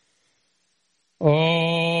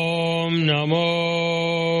Om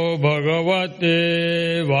Namo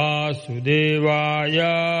Bhagavate Vasudevaya.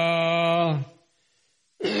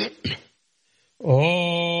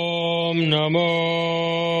 Om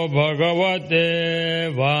Namo Bhagavate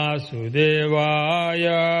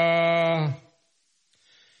Vasudevaya.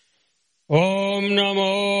 Om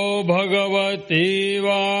Namo Bhagavate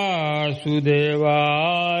Vasudevaya.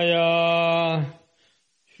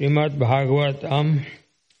 Srimad Bhagavatam,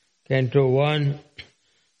 Canto 1,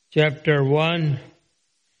 Chapter 1,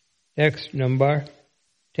 Text number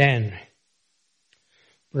 10.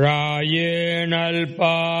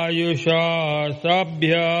 Prayenalpayusha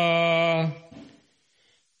sabhya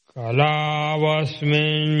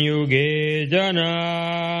kalavasmin yuge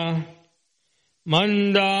jana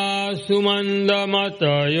manda sumanda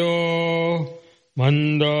matayo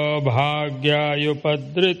manda bhagya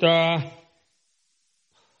yupadrita.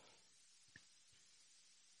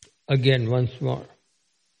 Again, once more.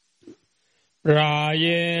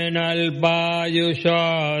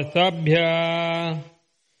 Prayenalpayusha sabhya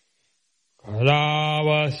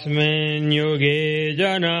kalavasmin yuge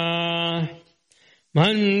jana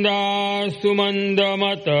manda sumanda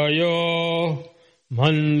matayo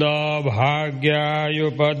manda bhagya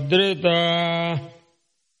yupadrita.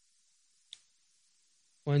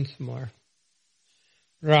 Once more.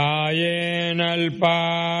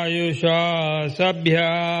 Prayenalpayusha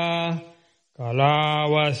sabhya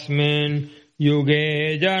kalavasmin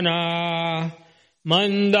yuge jana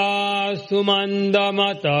manda sumanda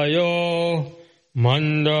matayo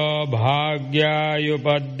manda bhagya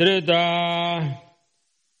yupadrita.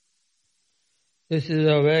 This is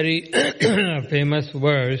a very famous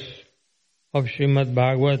verse of Srimad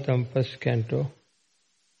Bhagavatam, first canto,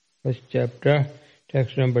 first chapter,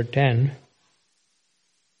 text number 10.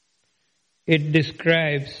 It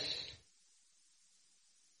describes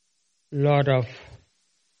a lot of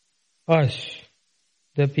us,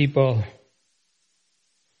 the people.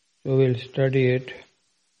 So we'll study it.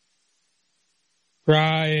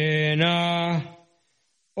 Prayena,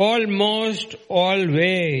 almost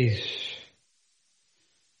always.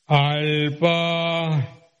 Alpa,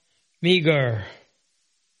 meager.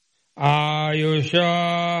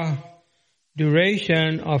 Ayusha,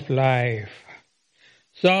 duration of life.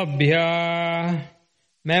 Sabhya,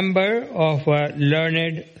 member of a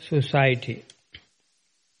learned society.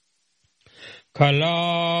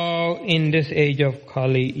 Kala, in this age of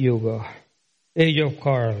Kali Yuga, age of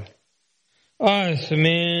Coral.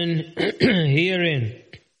 Asmin, herein.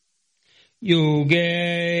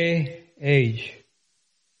 Yuge, age.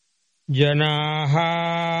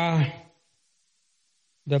 Janaha,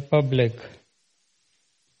 the public.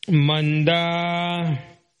 Manda,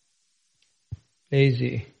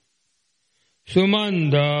 lazy.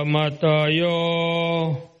 Sumanda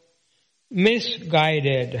matayo,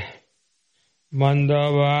 misguided.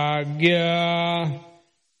 Mandavagya,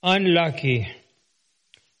 unlucky.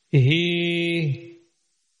 He,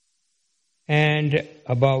 and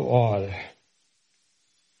above all.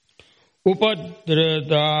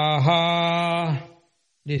 Upadrataha,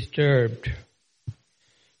 disturbed.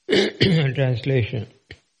 Translation.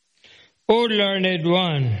 O learned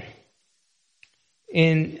one,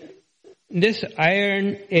 in this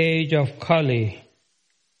iron age of Kali,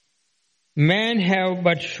 men have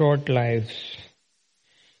but short lives.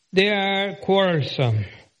 They are quarrelsome,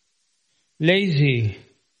 lazy,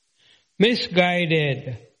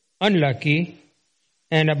 misguided, unlucky,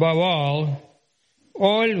 and above all,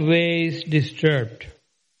 always disturbed.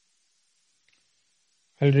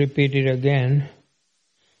 I'll repeat it again.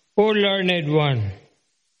 O learned one,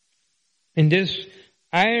 in this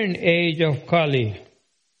iron age of Kali,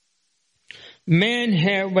 men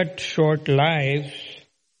have but short lives.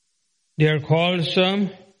 They are quarrelsome,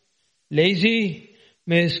 lazy,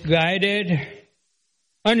 misguided,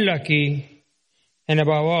 unlucky, and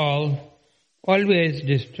above all, always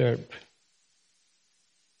disturbed.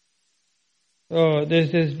 So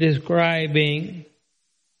this is describing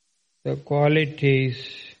the qualities,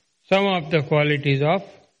 some of the qualities of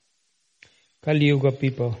Kali Yuga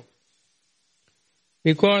people.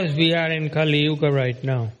 Because we are in Kali Yuga right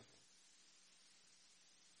now.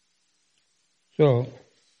 So,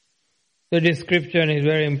 the description is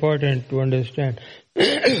very important to understand.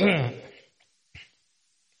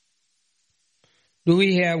 Do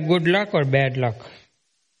we have good luck or bad luck?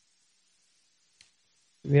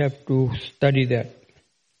 We have to study that.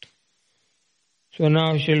 So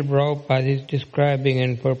now Srila Prabhupada is describing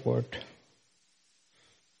in purport.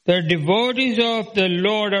 The devotees of the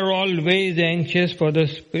Lord are always anxious for the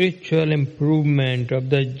spiritual improvement of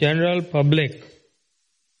the general public.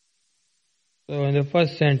 So in the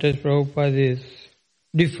first sentence, Prabhupada is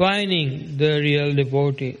defining the real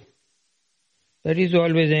devotee, that is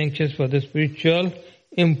always anxious for the spiritual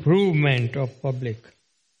improvement of public.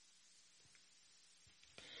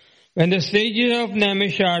 When the sages of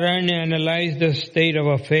Naimisharanya analyze the state of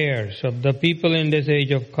affairs of the people in this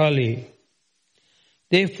age of Kali,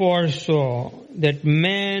 they foresaw that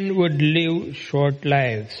man would live short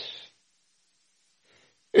lives.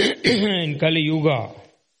 In Kali Yuga,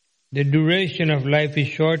 the duration of life is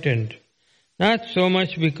shortened, not so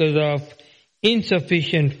much because of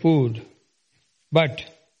insufficient food, but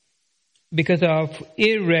because of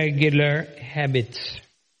irregular habits.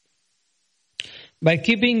 By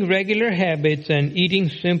keeping regular habits and eating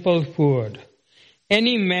simple food,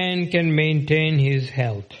 any man can maintain his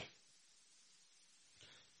health.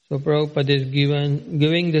 So Prabhupada is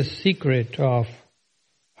giving the secret of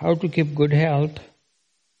how to keep good health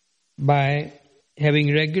by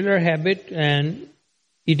having regular habit and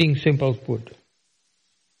eating simple food.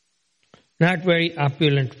 Not very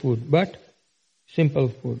opulent food, but simple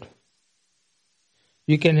food.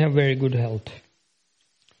 You can have very good health.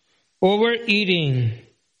 Overeating,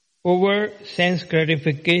 over sense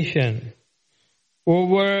gratification,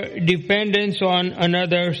 over dependence on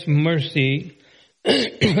another's mercy,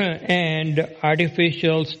 and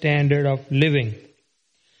artificial standard of living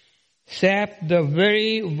sap the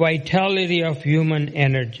very vitality of human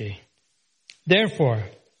energy. Therefore,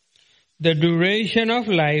 the duration of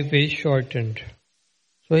life is shortened.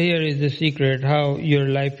 So here is the secret how your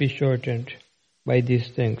life is shortened by these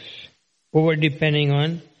things. Over depending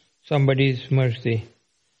on somebody's mercy,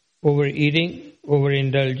 overeating,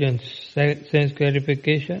 overindulgence, sense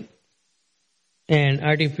gratification, and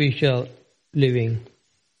artificial living.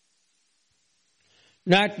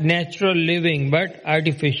 Not natural living, but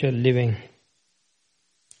artificial living.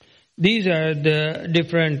 These are the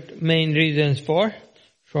different main reasons for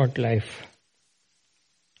short life.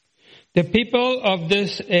 The people of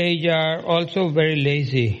this age are also very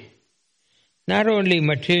lazy, not only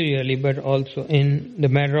materially, but also in the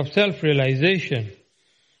matter of self-realization.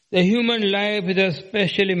 The human life is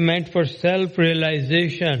especially meant for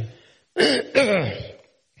self-realization.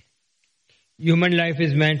 Human life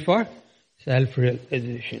is meant for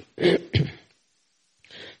self-realization.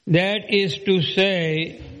 That is to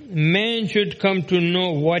say, man should come to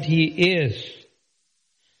know what he is,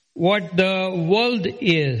 what the world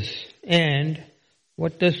is, and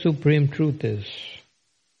what the supreme truth is.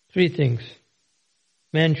 Three things.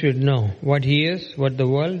 Man should know what he is, what the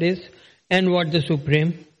world is, and what the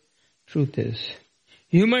supreme truth is.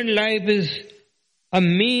 Human life is a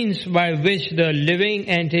means by which the living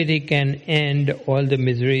entity can end all the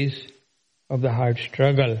miseries of the hard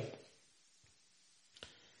struggle.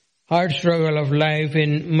 Hard struggle of life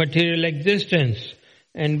in material existence,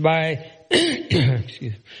 and by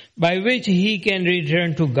by which he can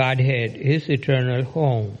return to Godhead, his eternal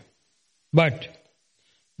home. But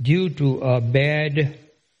due to a bad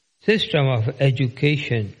system of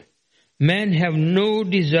education, men have no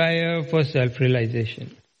desire for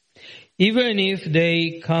self-realization. Even if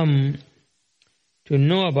they come to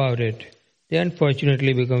know about it, they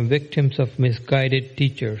unfortunately become victims of misguided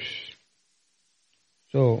teachers.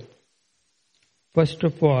 So, first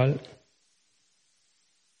of all,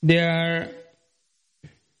 they are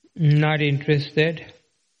not interested.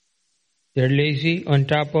 They're lazy. On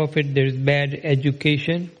top of it, there's bad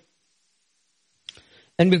education.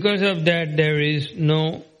 And because of that, there is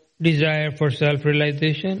no desire for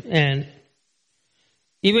self-realization. And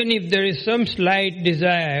even if there is some slight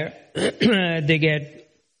desire, they get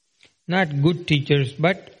not good teachers,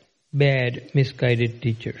 but bad, misguided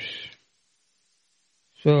teachers.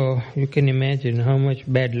 So you can imagine how much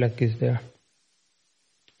bad luck is there.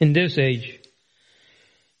 In this age,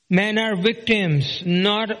 men are victims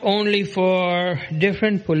not only for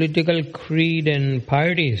different political creed and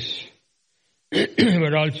parties,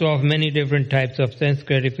 but also of many different types of sense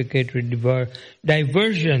gratificatory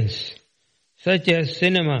diversions, such as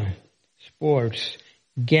cinema, sports,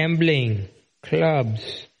 gambling,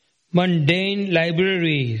 clubs, mundane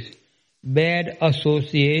libraries, bad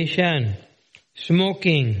association,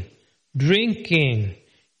 smoking, drinking,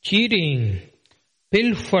 cheating,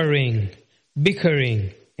 pilfering,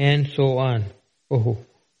 bickering, and so on. Oh,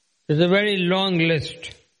 there's a very long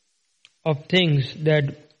list of things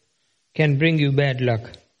that can bring you bad luck.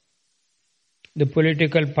 The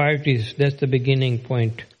political parties, that's the beginning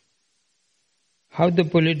point. How the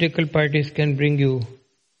political parties can bring you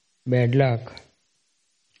bad luck.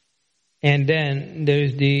 And then there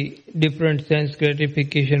is the different sense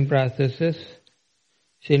gratification processes,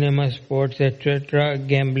 cinema, sports, etc.,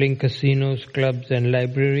 gambling, casinos, clubs, and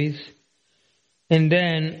libraries. And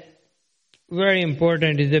then, very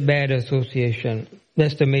important is the bad association.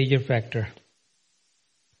 That's the major factor.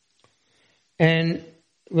 And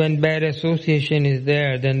when bad association is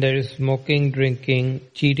there, then there is smoking, drinking,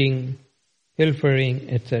 cheating, pilfering,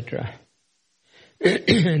 etc.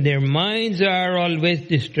 Their minds are always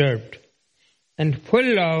disturbed and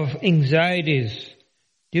full of anxieties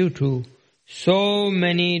due to so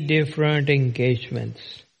many different engagements.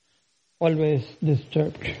 Always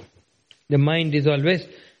disturbed. The mind is always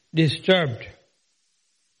disturbed.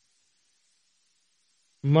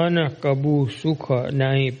 Mana kabu sukha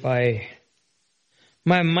nahi paye.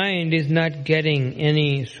 My mind is not getting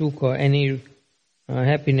any sukha, any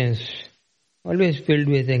happiness. Always filled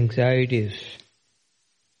with anxieties.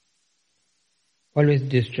 Always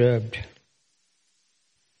disturbed.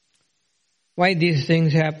 Why these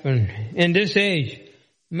things happen? In this age,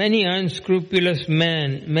 many unscrupulous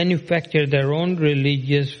men manufacture their own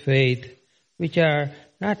religious faith, which are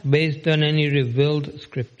not based on any revealed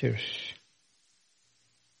scriptures.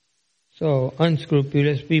 So,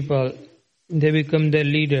 unscrupulous people, they become the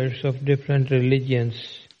leaders of different religions,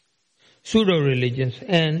 pseudo-religions,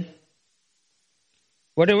 and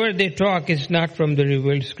whatever they talk is not from the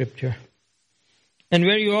revealed scripture. And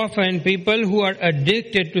very often people who are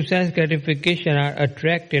addicted to sense gratification are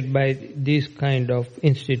attracted by these kind of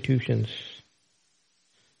institutions.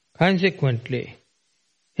 Consequently,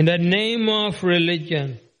 in the name of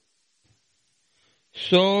religion,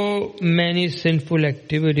 so many sinful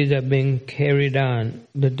activities are being carried on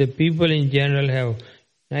that the people in general have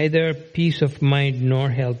neither peace of mind nor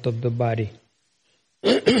health of the body.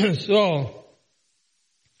 So,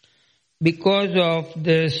 because of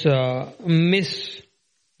this misguidance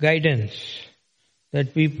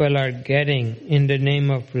that people are getting in the name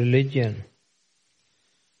of religion,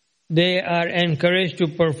 they are encouraged to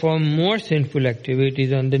perform more sinful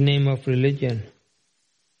activities on the name of religion.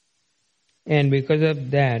 And because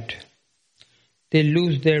of that, they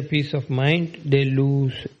lose their peace of mind, they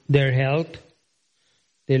lose their health,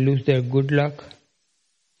 they lose their good luck.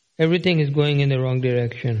 Everything is going in the wrong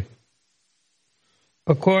direction.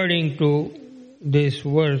 According to this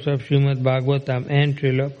verse of Srimad Bhagavatam and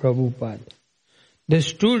Srila Prabhupada, the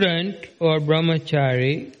student or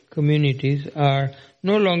brahmachari communities are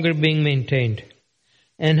no longer being maintained,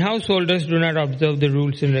 and householders do not observe the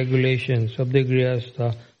rules and regulations of the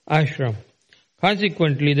Grihastha ashram.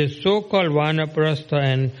 Consequently, the so-called Vanaprastha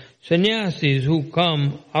and sannyasis who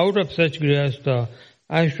come out of such Grihastha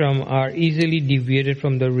ashram are easily deviated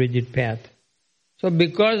from the rigid path. So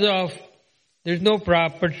because of there's no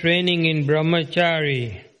proper training in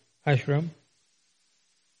brahmachari ashram,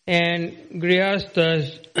 and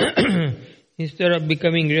Grihasthas, instead of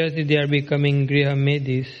becoming Grihasthas, they are becoming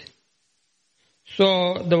Grihamedis.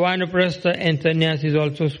 So the Vanaprastha and sannyasis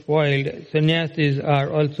also spoiled. Sannyasis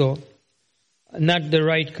are also not the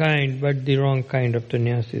right kind, but the wrong kind of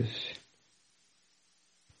sannyasis.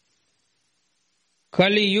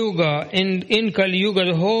 Kali Yuga, in Kali Yuga,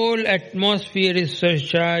 the whole atmosphere is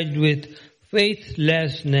surcharged with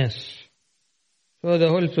faithlessness. So the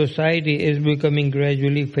whole society is becoming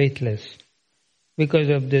gradually faithless because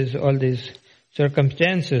of this, all these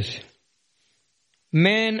circumstances.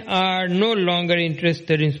 Men are no longer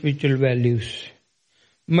interested in spiritual values.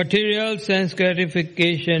 Material sense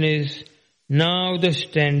gratification is now the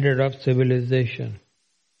standard of civilization.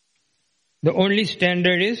 The only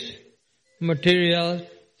standard is material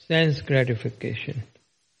sense gratification.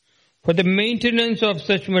 For the maintenance of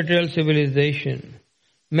such material civilization,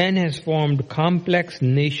 man has formed complex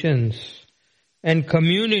nations and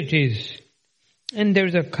communities, and there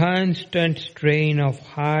is a constant strain of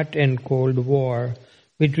hot and cold war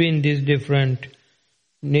between these different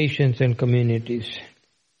nations and communities.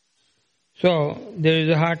 So there is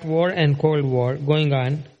a hot war and cold war going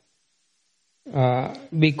on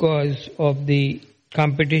because of the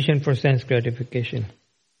competition for sense gratification.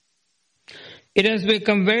 It has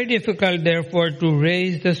become very difficult, therefore, to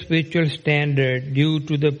raise the spiritual standard due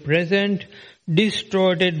to the present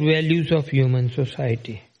distorted values of human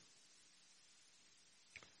society.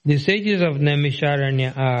 The sages of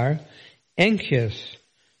Naimisharanya are anxious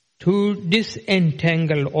to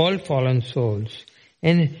disentangle all fallen souls,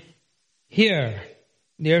 and here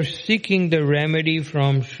they are seeking the remedy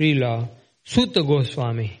from Srila Sutta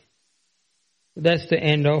Goswami. That's the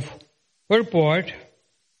end of purport.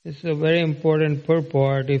 This is a very important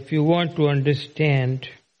purport if you want to understand,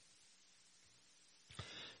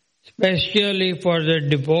 especially for the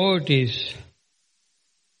devotees.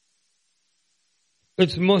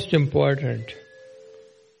 It's most important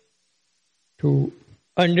to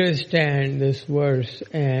understand this verse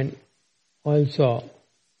and also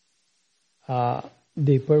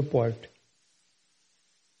the purport.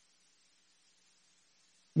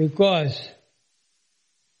 Because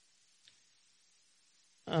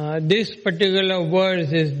this particular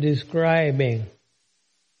verse is describing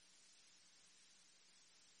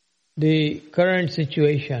the current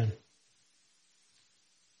situation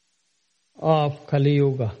of Kali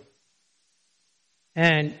Yuga.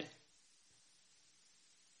 And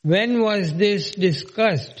when was this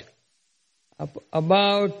discussed?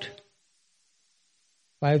 About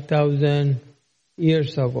 5,000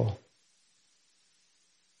 years ago.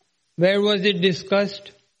 Where was it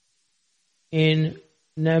discussed? In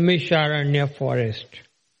Naimisharanya forest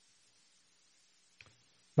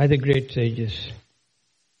by the great sages.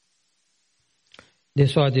 They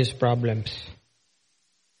saw these problems.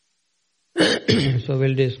 So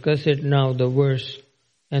we'll discuss it now, the verse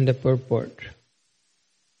and the purport.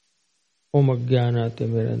 Om Ajnana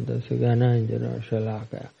Timiranda Sagana Anjana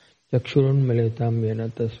Shalakaya Chakshurun Militam Yena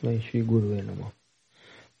Tasmai Shri Guruve Namo.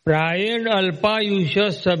 Prayan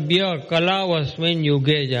Alpayusha Sabya Kala Vasmin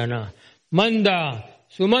Yuge Jana Manda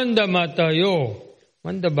Sumanda Matayo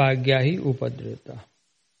Manda Bhagyahi Upadrita.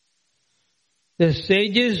 The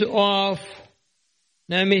sages of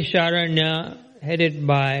Naimisharanya, headed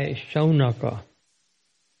by Shaunaka,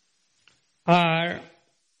 are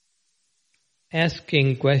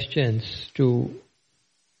asking questions to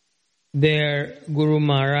their Guru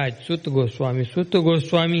Maharaj, Sutta Goswami. Sutta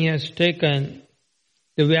Goswami has taken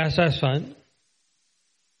the Vyasa-san,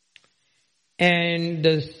 and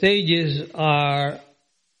the sages are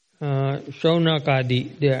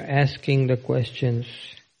Shaunakadi. They are asking the questions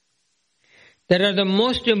that are the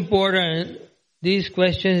most important. These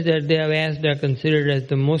questions that they have asked are considered as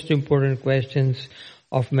the most important questions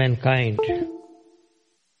of mankind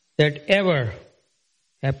that ever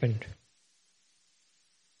happened.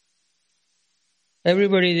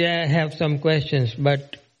 Everybody there have some questions,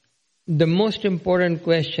 but the most important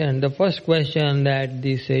question, the first question that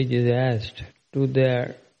these sages asked to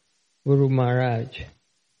their Guru Maharaj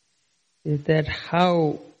is that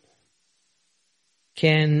how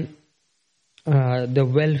can the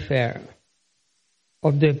welfare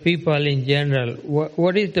of the people in general,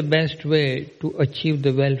 what is the best way to achieve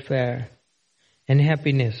the welfare and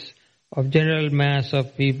happiness of general mass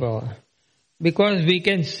of people? Because we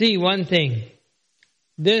can see one thing,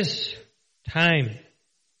 this time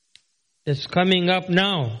that's coming up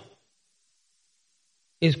now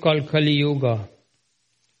is called Kali Yuga.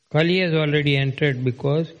 Kali has already entered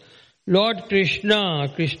because Lord Krishna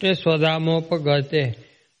Swadhamopagate,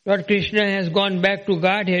 Lord Krishna has gone back to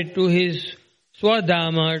Godhead, to his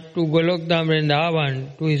Swadhama, to Golokdham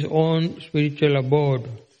Vrindavan, to his own spiritual abode,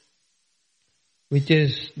 which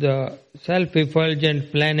is the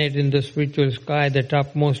self-effulgent planet in the spiritual sky, the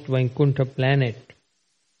topmost Vaikuntha planet,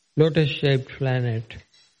 lotus-shaped planet,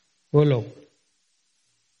 Golok.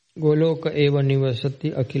 Goloka eva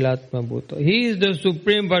nivasati akhilatma bhuta. He is the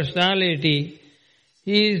Supreme Personality.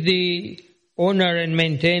 He is the owner and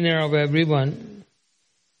maintainer of everyone.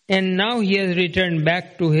 And now he has returned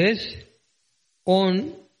back to his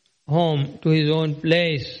own home, to his own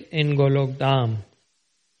place in Golokdham,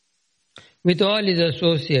 with all his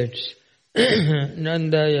associates,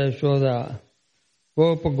 Nanda, Yashoda,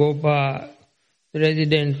 Gopa, the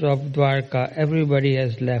residents of Dwarka, everybody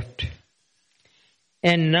has left.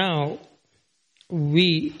 And now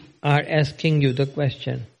we are asking you the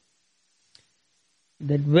question.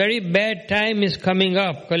 That very bad time is coming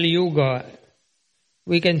up, Kali Yuga.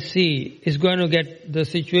 We can see the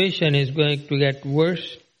situation is going to get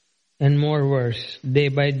worse and more worse, day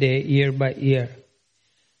by day, year by year.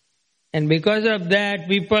 And because of that,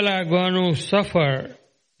 people are going to suffer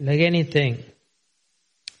like anything.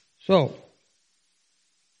 So,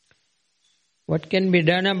 what can be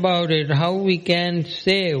done about it? How we can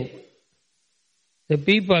save the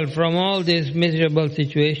people from all these miserable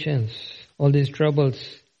situations, all these troubles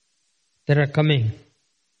that are coming?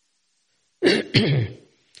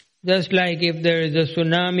 Just like if there is a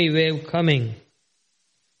tsunami wave coming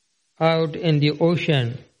out in the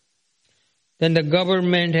ocean, then the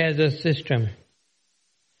government has a system.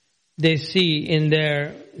 They see in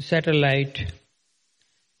their satellite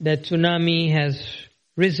that tsunami has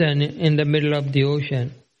risen in the middle of the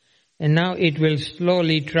ocean, and now it will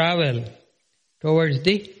slowly travel towards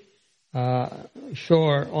the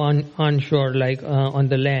shore, onshore, like on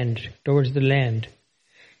the land, towards the land.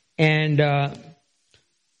 And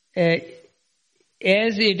as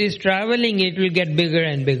it is traveling, it will get bigger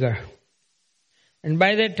and bigger. And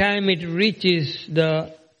by the time it reaches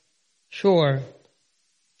the shore,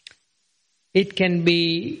 it can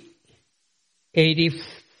be 80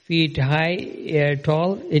 feet high,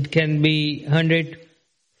 tall. It can be 100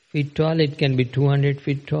 feet tall. It can be 200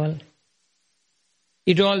 feet tall.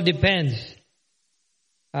 It all depends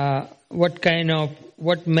what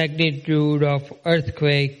magnitude of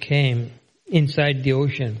earthquake came inside the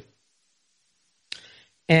ocean,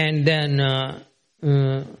 and then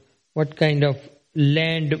what kind of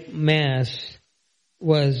land mass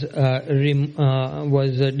was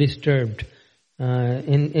disturbed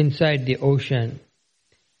inside the ocean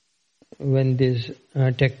when these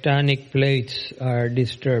tectonic plates are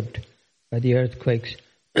disturbed by the earthquakes.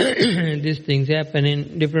 These things happen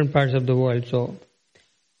in different parts of the world, so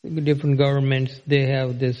different governments, they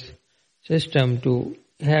have this system to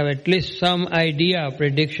have at least some idea of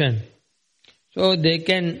prediction, so they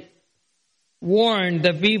can warn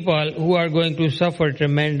the people who are going to suffer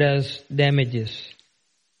tremendous damages,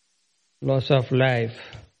 loss of life,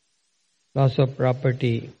 loss of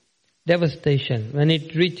property, devastation. When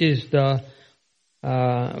it reaches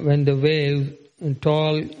when the waves,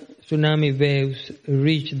 tall tsunami waves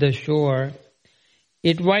reach the shore,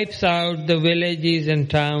 it wipes out the villages and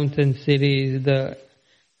towns and cities, the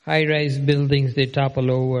high-rise buildings, they topple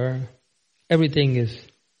over. Everything is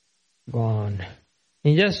gone.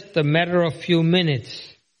 In just a matter of few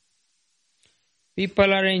minutes,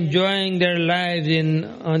 people are enjoying their lives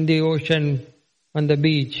on the ocean, on the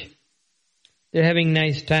beach. They're having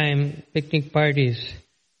nice time, picnic parties.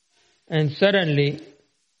 And suddenly,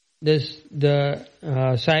 the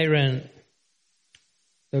siren,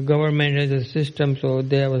 the government has a system, so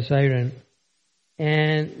they have a siren.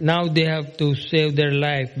 And now they have to save their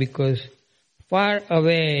life because far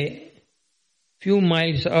away, few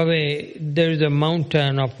miles away, there is a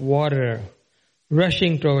mountain of water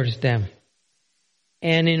rushing towards them.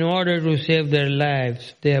 And in order to save their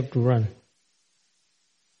lives, they have to run.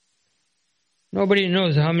 Nobody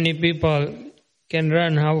knows how many people can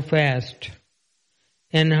run, how fast,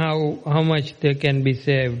 and how much they can be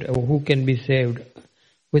saved, or who can be saved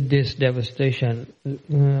with this devastation.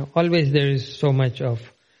 Always there is so much of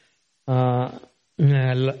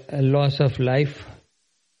loss of life.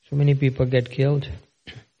 So many people get killed.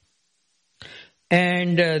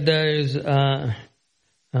 And there is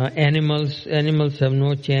animals. Animals have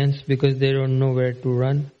no chance because they don't know where to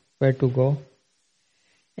run, where to go.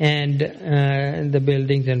 And the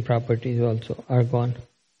buildings and properties also are gone.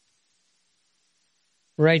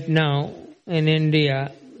 Right now in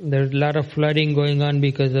India, there's a lot of flooding going on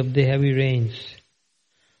because of the heavy rains.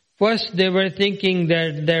 First, they were thinking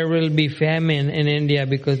that there will be famine in India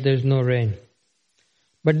because there's no rain.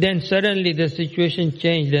 But then suddenly the situation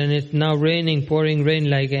changed and it's now raining, pouring rain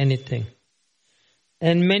like anything.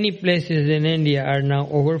 And many places in India are now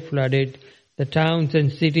overflooded. The towns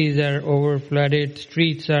and cities are overflooded.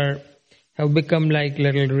 Streets have become like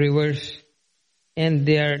little rivers. And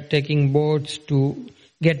they are taking boats to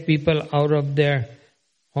get people out of their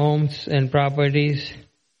homes and properties.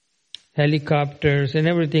 Helicopters and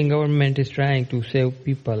everything. Government is trying to save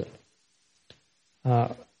people.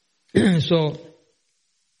 So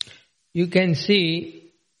you can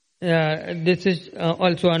see this is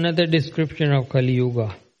also another description of Kali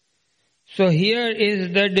Yuga. So here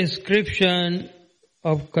is the description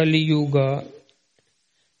of Kali Yuga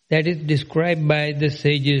that is described by the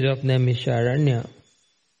sages of Naimisharanya.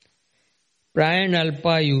 Prayan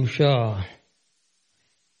Alpayusha.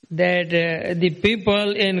 That the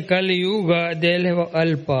people in Kali Yuga, they'll have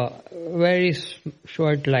alpa, very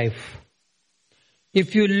short life.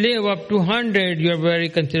 If you live up to 100, you're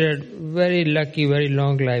considered very lucky, very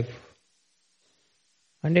long life.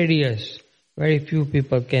 100 years. Very few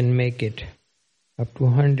people can make it up to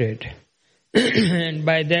 100. And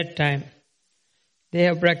by that time, they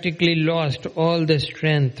have practically lost all the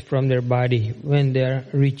strength from their body when they are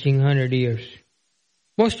reaching 100 years.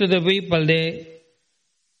 Most of the people, they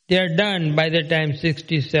are done by the time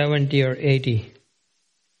 60, 70 or 80.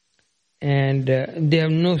 And they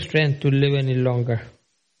have no strength to live any longer.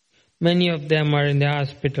 Many of them are in the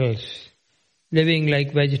hospitals, living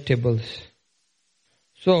like vegetables.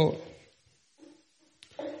 So,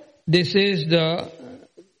 this is the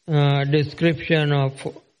description of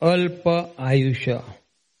Alpa Ayusha.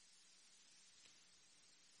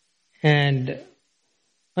 And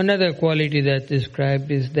another quality that's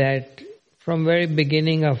described is that from very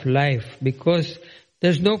beginning of life, because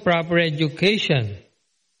there's no proper education,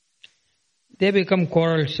 they become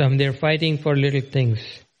quarrelsome. They're fighting for little things.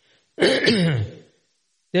 They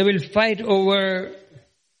will fight over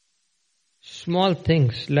small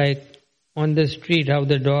things like on the street, how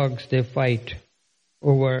the dogs, they fight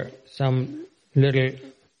over some little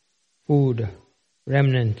food,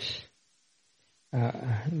 remnants.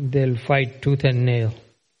 They'll fight tooth and nail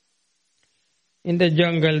In the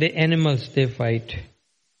jungle, the animals, they fight.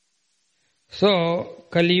 So,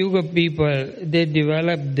 Kali Yuga people, they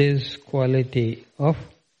develop this quality of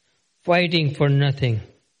fighting for nothing.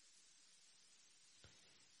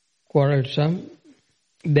 Quarrelsome.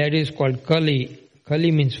 That is called Kali.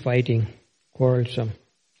 Kali means fighting, quarrelsome.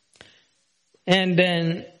 And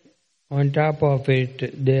then, on top of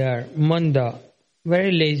it, they are Manda,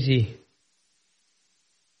 very lazy.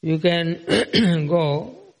 You can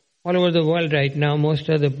go all over the world right now, most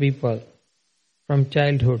of the people from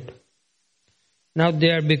childhood. Now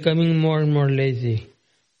they are becoming more and more lazy.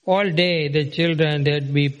 All day the children,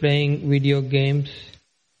 they'd be playing video games,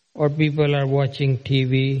 or people are watching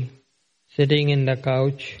TV, sitting in the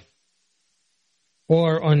couch,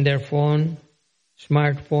 or on their phone,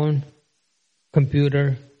 smartphone,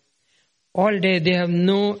 computer. All day they have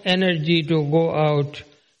no energy to go out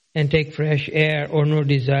and take fresh air, or no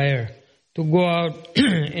desire to go out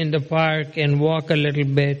in the park and walk a little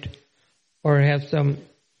bit, or have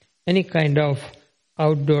any kind of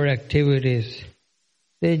outdoor activities.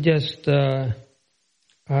 They just are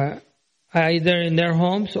either in their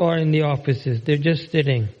homes or in the offices. They're just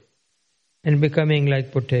sitting and becoming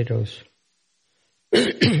like potatoes.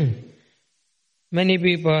 Many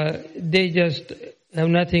people, they just have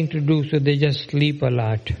nothing to do, so they just sleep a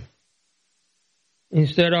lot.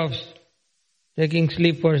 Instead of taking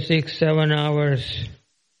sleep for 6-7 hours,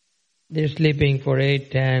 they're sleeping for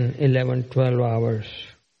 8, 10, 11, 12 hours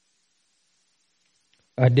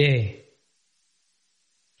a day.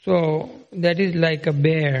 So that is like a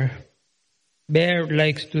bear. Bear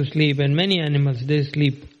likes to sleep, and many animals, they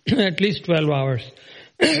sleep at least 12 hours.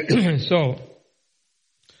 So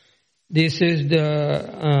this is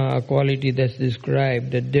the quality that's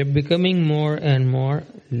described, that they're becoming more and more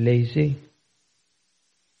lazy.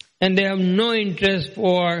 And they have no interest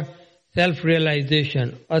for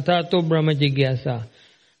self-realization. Atato Brahma Jigyasa.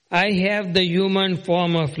 I have the human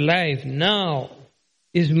form of life. Now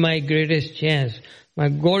is my greatest chance, my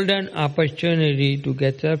golden opportunity to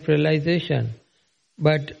get self-realization.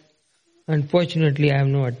 But unfortunately, I have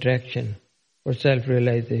no attraction for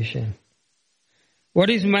self-realization.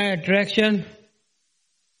 What is my attraction?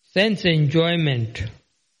 Sense enjoyment.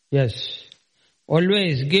 Yes.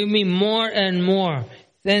 Always give me more and more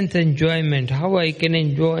sense enjoyment. How I can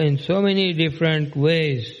enjoy in so many different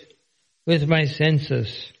ways with my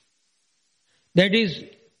senses. That is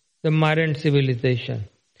the modern civilization.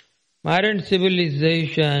 Modern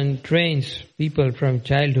civilization trains people from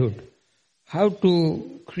childhood how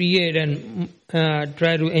to create and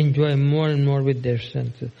try to enjoy more and more with their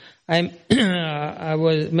senses. I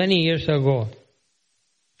was many years ago,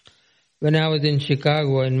 when I was in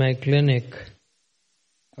Chicago in my clinic,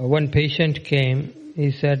 one patient came.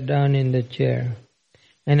 He sat down in the chair,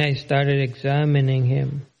 and I started examining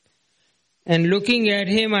him. And looking at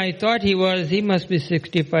him, I thought he must be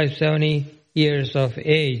 65, 70 years of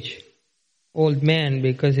age, old man,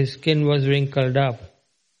 because his skin was wrinkled up.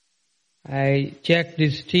 I checked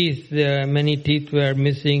his teeth. Many teeth were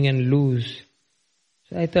missing and loose.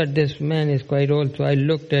 So I thought this man is quite old. So I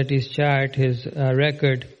looked at his chart, his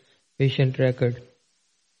record, patient record.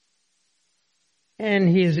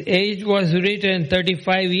 And his age was written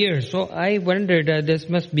 35 years. So I wondered, this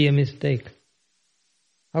must be a mistake.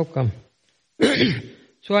 How come?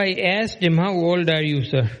 So I asked him, how old are you,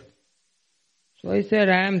 sir? So I said,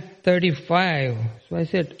 I am 35. So I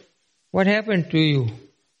said, what happened to you?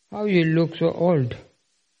 How you look so old?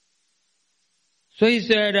 So he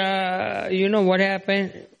said, you know what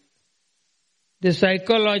happened? The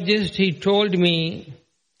psychologist, he told me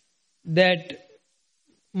that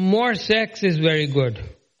more sex is very good.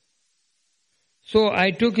 So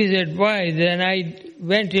I took his advice and I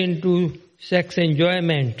went into sex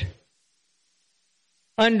enjoyment.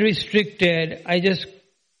 Unrestricted, I just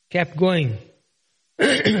kept going.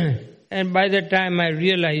 And by the time I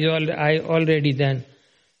realized, I already then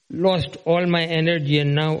lost all my energy,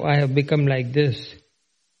 and now I have become like this.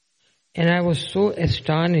 And I was so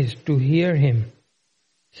astonished to hear him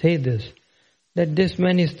say this, that this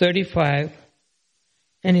man is 35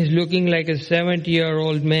 and he's looking like a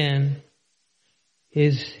 70-year-old man.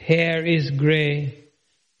 His hair is gray,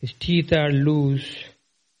 his teeth are loose,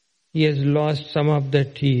 he has lost some of the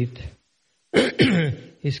teeth,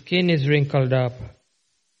 his skin is wrinkled up.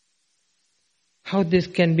 How this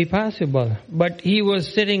can be possible? But he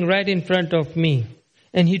was sitting right in front of me,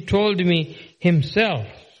 and he told me himself.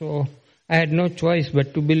 So I had no choice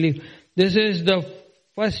but to believe. This is the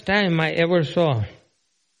first time I ever saw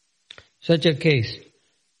such a case.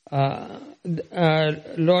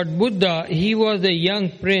 Lord Buddha, he was a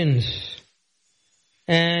young prince,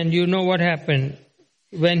 and you know what happened?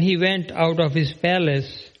 when he went out of his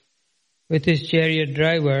palace with his chariot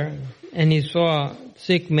driver and he saw a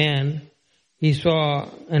sick man, he saw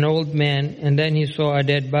an old man, and then he saw a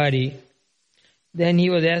dead body, then he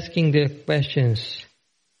was asking the questions.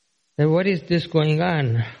 What is this going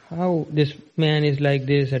on? How this man is like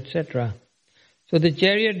this, etc. So the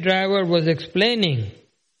chariot driver was explaining.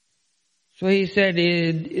 So he said,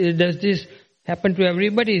 does this happen to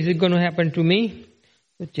everybody? Is it going to happen to me?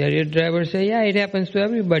 The chariot driver said, yeah, it happens to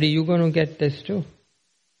everybody. You're going to get this too.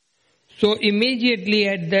 So immediately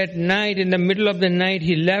at that night, in the middle of the night,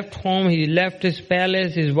 he left home, he left his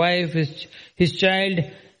palace, his wife, his child,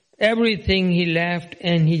 everything he left,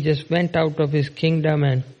 and he just went out of his kingdom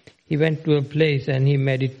and he went to a place and he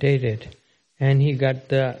meditated. And he got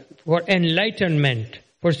for enlightenment,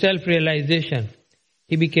 for self-realization.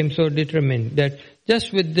 He became so determined that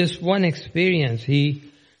just with this one experience, he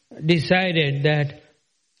decided that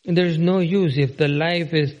there is no use if the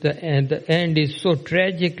life is the end is so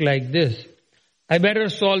tragic like this. I better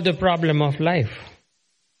solve the problem of life.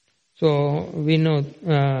 So we know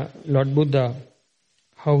Lord Buddha,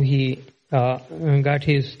 how he got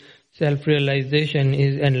his self-realization,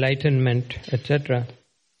 his enlightenment, etc.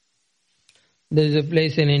 There is a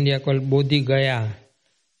place in India called Bodhi Gaya,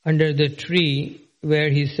 under the tree where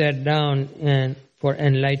he sat down and for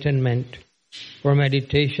enlightenment, for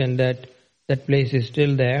meditation. That place is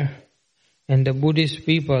still there. And the Buddhist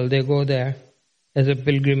people, they go there as a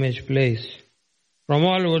pilgrimage place. From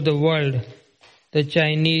all over the world, the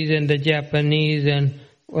Chinese and the Japanese and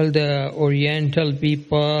all the Oriental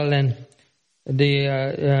people and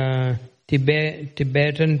the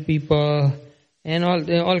Tibetan people and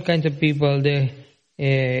all kinds of people, they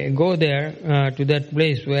go there to that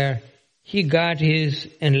place where he got his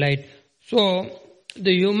enlightenment. So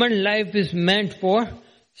the human life is meant for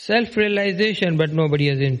self-realization, but nobody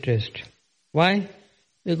has interest. Why?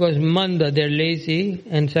 Because manda, they're lazy,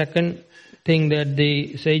 and second thing that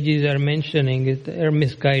the sages are mentioning is they're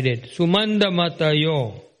misguided. Sumanda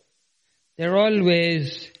matayo.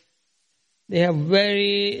 They have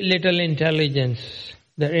very little intelligence.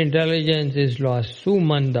 Their intelligence is lost.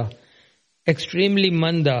 Sumanda. Extremely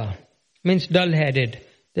manda means dull-headed.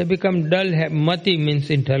 They become dull-headed. Mati means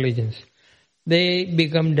intelligence. They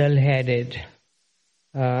become dull-headed.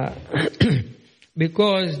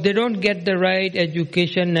 Because they don't get the right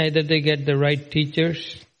education, neither they get the right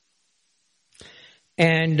teachers.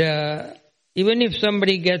 And even if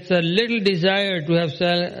somebody gets a little desire to have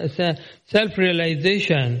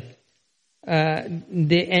self-realization,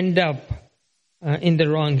 they end up in the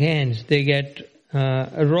wrong hands. They get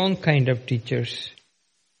a wrong kind of teachers.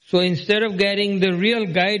 So instead of getting the real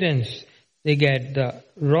guidance, they get the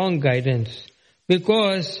wrong guidance.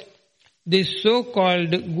 Because these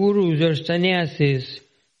so-called gurus or sannyasis,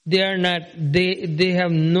 they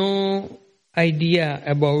have no idea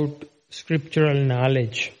about scriptural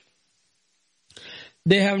knowledge.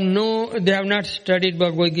 They have not studied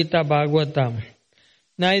Bhagavad Gita, Bhagavatam.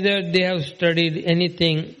 Neither they have studied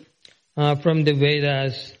anything from the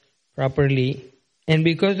Vedas properly. And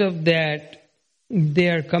because of that, they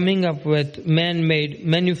are coming up with man-made,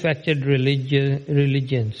 manufactured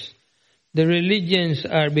religions. The religions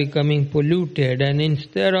are becoming polluted, and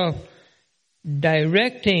instead of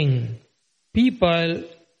directing people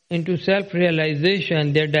into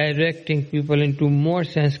self-realization, they're directing people into more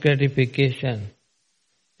sense gratification.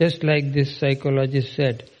 Just like this psychologist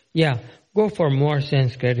said, yeah, go for more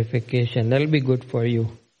sense gratification, that'll be good for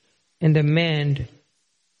you. And the man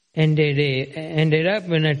ended up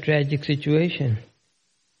in a tragic situation.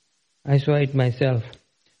 I saw it myself.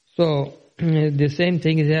 So, the same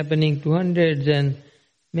thing is happening to hundreds and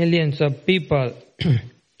millions of people.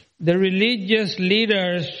 The religious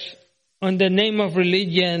leaders, on the name of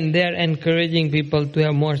religion, they are encouraging people to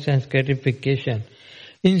have more sense gratification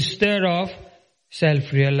instead of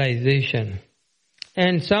self-realization.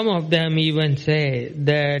 And some of them even say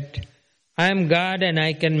that I'm God and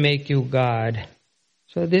I can make you God.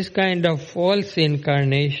 So this kind of false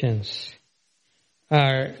incarnations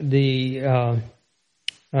are the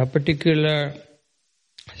a particular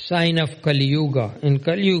sign of Kali Yuga. In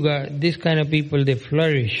Kali Yuga, this kind of people, they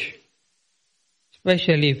flourish.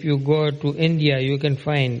 Especially if you go to India, you can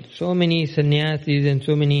find so many sannyasis and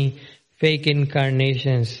so many fake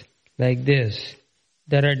incarnations like this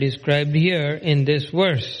that are described here in this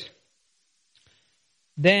verse.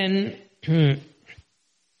 Then,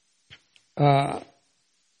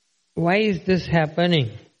 why is this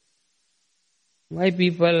happening? Why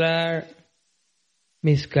people are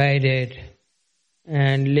misguided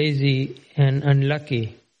and lazy and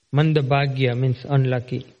unlucky? Mandabhagya means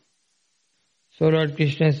unlucky. So Lord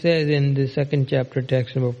Krishna says in the second chapter,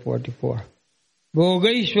 text number 44,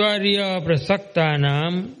 Bhogaishwarya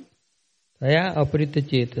prasaktanam taya aprita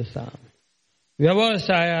chetasam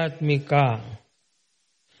vyavasayatmika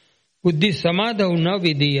buddhi samadhau na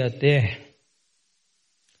vidiyate.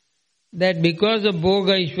 That because of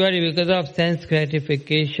Bhoga Ishwari, because of sense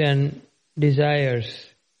gratification desires,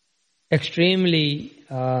 extremely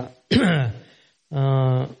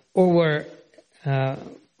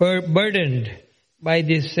burdened by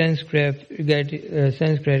these sense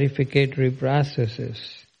gratificatory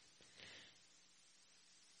processes,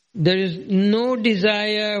 there is no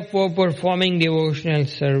desire for performing devotional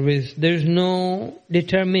service. There is no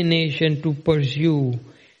determination to pursue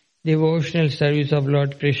devotional service of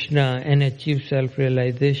Lord Krishna and achieve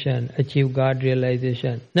self-realization, achieve God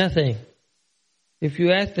realization. Nothing. If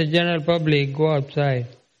you ask the general public, go outside,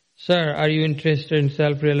 sir, are you interested in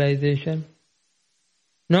self-realization?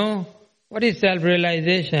 No? What is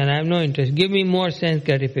self-realization? I have no interest. Give me more sense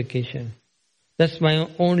gratification. That's my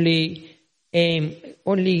only aim,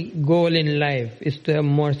 only goal in life is to have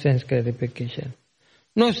more sense gratification.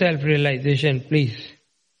 No self-realization, please.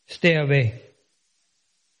 Stay away.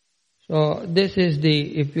 So this is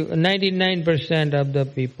 99% of the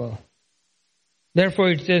people.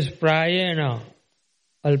 Therefore it says prayena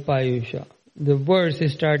alpayusha. The verse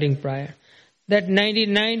is starting prior. That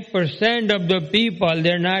 99% of the people,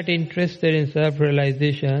 they're not interested in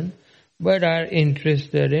self-realization, but are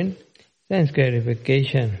interested in sense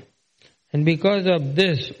gratification. And because of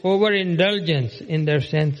this overindulgence in their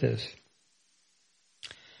senses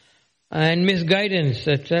and misguidance,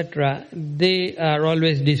 etc., they are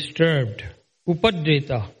always disturbed.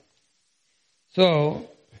 Upadrita. So,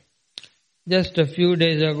 just a few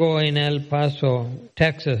days ago in El Paso,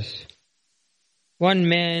 Texas, one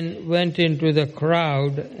man went into the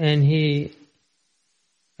crowd and he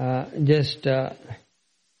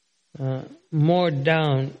mowed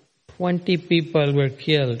down. 20 people were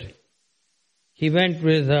killed. He went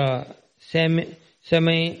with a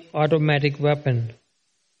semi-automatic weapon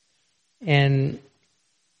and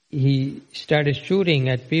he started shooting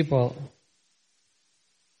at people.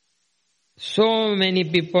 So many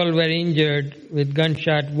people were injured with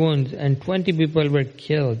gunshot wounds and 20 people were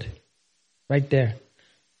killed right there.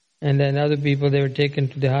 And then other people, they were taken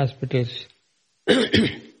to the hospitals.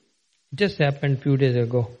 It just happened a few days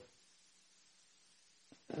ago.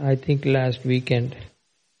 I think last weekend.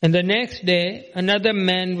 And the next day, another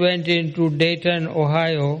man went into Dayton,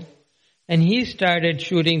 Ohio, and he started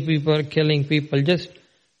shooting people, killing people, just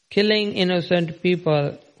killing innocent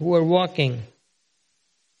people who were walking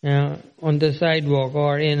on the sidewalk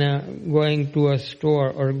or going to a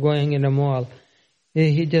store or going in a mall.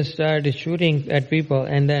 He just started shooting at people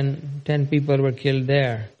and then 10 people were killed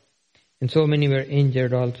there. And so many were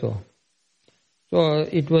injured also. So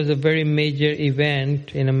it was a very major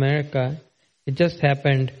event in America. It just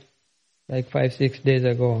happened like 5-6 days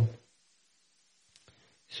ago.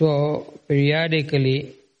 So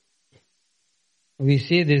periodically we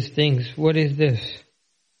see these things. What is this?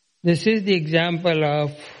 This is the example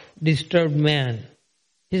of disturbed man.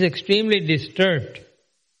 He's extremely disturbed.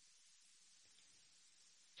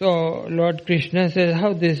 So Lord Krishna says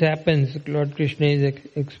how this happens. Lord Krishna is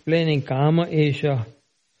explaining Kama Esha,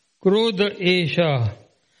 Krodha Esha,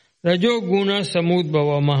 Rajo Guna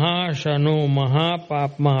Samudbhava Mahashano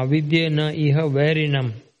Mahapapma Vidyena Iha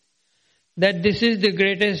Varinam. That this is the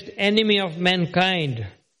greatest enemy of mankind.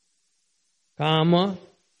 Kama,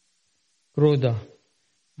 Krodha.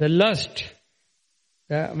 The lust.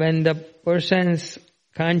 When the person's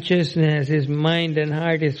consciousness, his mind and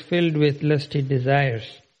heart is filled with lusty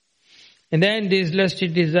desires. And then these lusty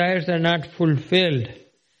desires are not fulfilled.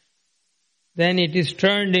 Then it is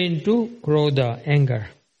turned into Krodha, anger.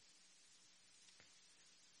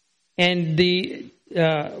 And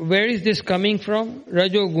where is this coming from?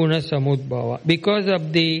 Rajoguna Samudbhava. Because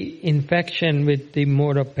of the infection with the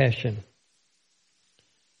mode of passion.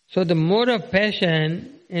 So the mode of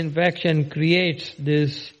passion, infection, creates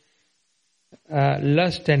this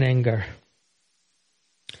lust and anger.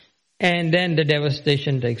 And then the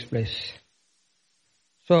devastation takes place.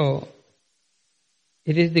 So,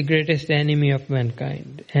 it is the greatest enemy of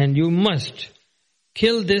mankind. And you must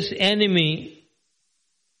kill this enemy,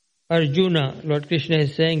 Arjuna. Lord Krishna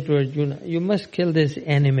is saying to Arjuna, you must kill this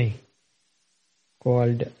enemy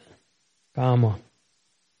called Kama.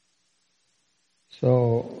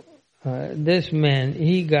 So, this man,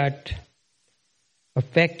 he got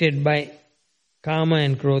affected by Kama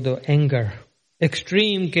and Krodha, anger.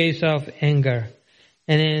 Extreme case of anger.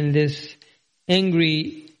 And in this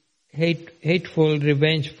angry, hateful,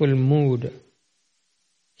 revengeful mood,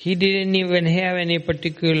 he didn't even have any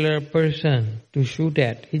particular person to shoot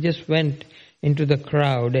at. He just went into the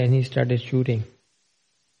crowd and he started shooting.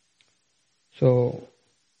 So,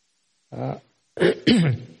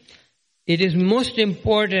 it is most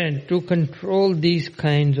important to control these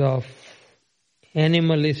kinds of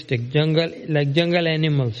animalistic jungle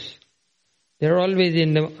animals. They're always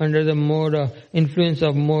under the influence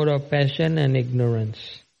of mode of passion and ignorance.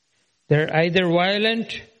 They're either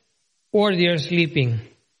violent or they are sleeping.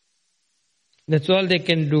 That's all they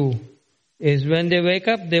can do. Is when they wake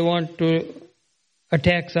up, they want to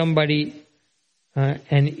attack somebody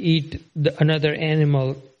and eat another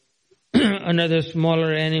animal, another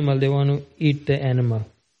smaller animal. They want to eat the animal.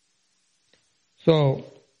 So,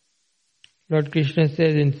 Lord Krishna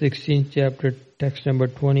says in 16th chapter, text number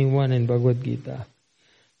 21 in Bhagavad Gita,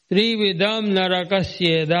 Trividam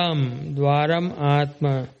narakasyedam dvaram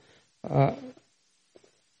atma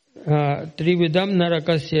Trividam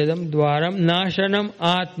narakasyedam dvaram nashanam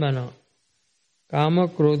atmana kama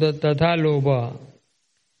krodha tatha lobha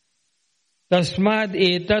tasmad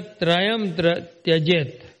etat trayam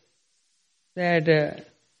tyajet. That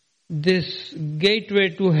this gateway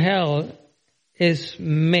to hell is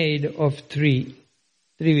made of three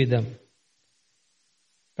vidam.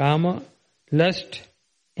 Kama, lust,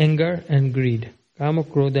 anger and greed. Kama,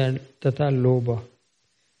 krodha and tatha lobha.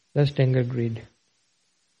 Lust, anger, greed.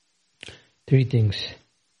 Three things.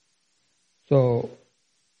 So,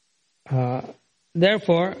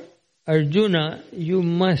 therefore, Arjuna, you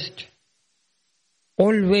must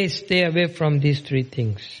always stay away from these three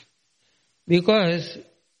things. Because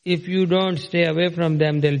if you don't stay away from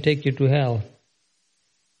them, they'll take you to hell.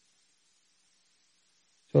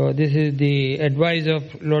 So this is the advice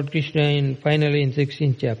of Lord Krishna finally in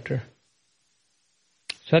 16th chapter.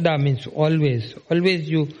 Sada means always. Always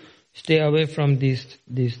you stay away from these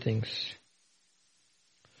things.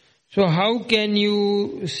 So how can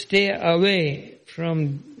you stay away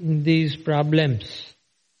from these problems?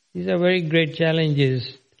 These are very great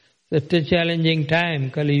challenges. Such a challenging time,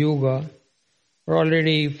 Kali Yuga. We're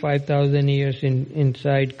already 5,000 years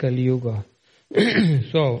inside Kali Yuga.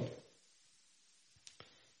 So,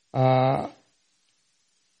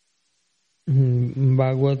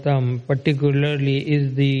 Bhagavatam particularly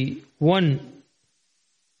is the one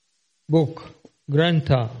book,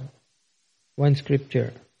 Grantha, one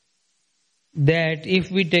scripture, that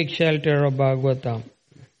if we take shelter of Bhagavatam,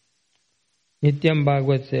 Nityam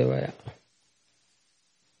Bhagavat Sevaya,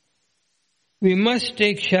 we must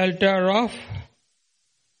take shelter of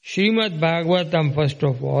Srimad Bhagavatam first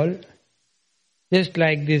of all, just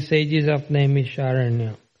like the sages of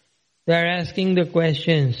Naimisharanya. They are asking the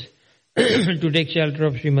questions to take shelter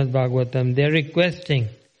of Srimad Bhagavatam. They are requesting.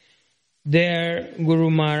 Their Guru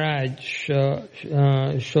Maharaj,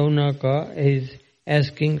 Shaunaka, is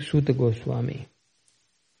asking Suta Goswami.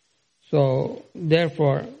 So,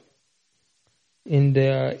 therefore, in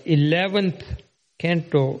the 11th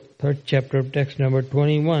canto, 3rd chapter, text number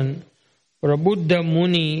 21, Prabuddha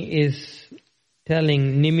Muni is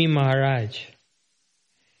telling Nimi Maharaj,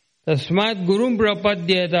 Tasmat Gurum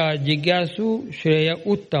Prapadyata Jigyasu Shreya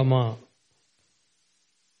Uttama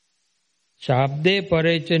Shabde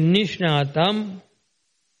Parecha Nishnatam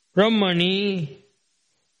Brahmani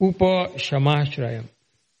Upa Shamashrayam.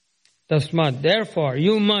 Tasmat, therefore,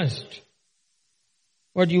 you must.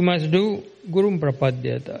 What you must do? Gurum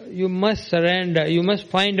Prapadyata. You must surrender. You must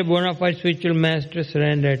find a bona fide spiritual master,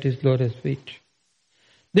 surrender at his lotus feet.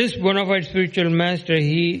 This bona fide spiritual master,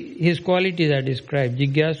 his qualities are described.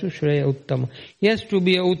 Jigyasu Shreya Uttama. He has to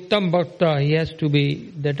be a Uttam Bhakta. He has to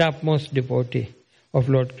be the topmost devotee of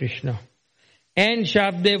Lord Krishna. And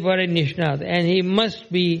Shabde Pare Nishnat. And he must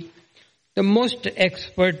be the most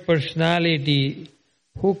expert personality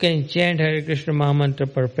who can chant Hare Krishna Mahamantra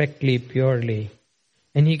perfectly, purely.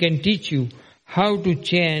 And he can teach you how to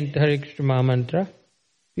chant Hare Krishna Mahamantra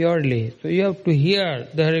purely. So you have to hear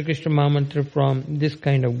the Hare Krishna Mahamantra from this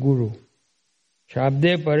kind of guru.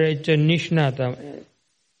 Shabde Parecha Nishnata.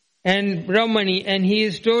 And Brahmani, and he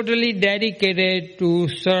is totally dedicated to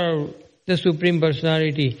serve the Supreme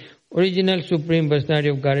Personality, original Supreme Personality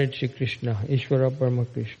of Godhead Shri Krishna, Ishvara Parama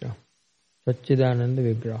Krishna,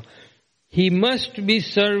 Satchidananda Vigraha. He must be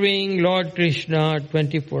serving Lord Krishna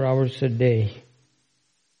 24 hours a day.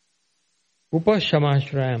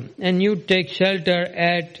 Upashamashrayam. And you take shelter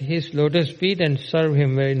at his lotus feet and serve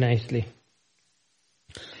him very nicely.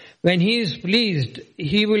 When he is pleased,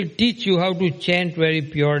 he will teach you how to chant very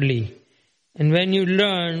purely. And when you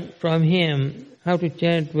learn from him how to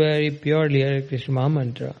chant very purely Hare Krishna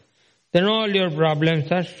Mahamantra, then all your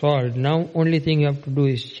problems are solved. Now only thing you have to do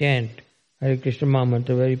is chant Hare Krishna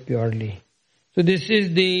Mahamantra very purely. So this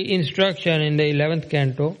is the instruction in the 11th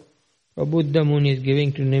canto. Prabhupada Muni is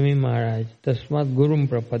giving to Nimi Maharaj. Tasmat Gurum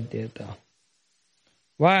Prapadyeta.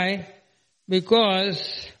 Why?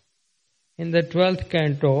 Because in the 12th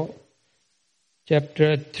canto,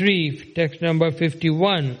 chapter 3, text number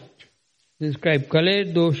 51, describe Kale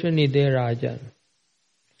Dosha Nide Rajan.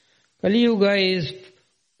 Kali Yuga is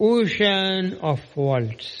ocean of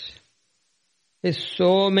faults. There's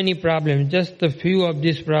so many problems. Just a few of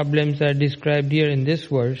these problems are described here in this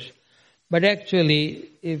verse. But actually,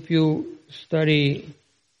 if you study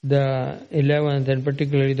the 11th and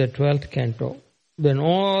particularly the 12th canto, then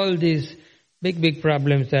all these big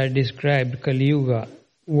problems are described, Kali Yuga,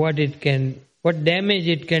 what damage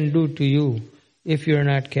it can do to you if you're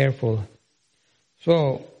not careful.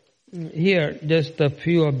 So, here just a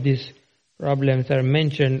few of these problems are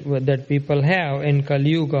mentioned that people have in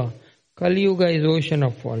Kali Yuga. Kali Yuga is ocean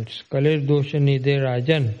of faults. Kalir dosha nide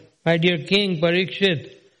rajan. My dear King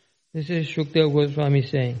Parikshit, this is Shukdev Goswami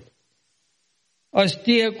saying,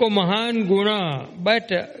 Asti eko mahan guna,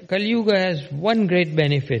 but Kali Yuga has one great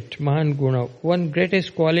benefit, mahan guna, one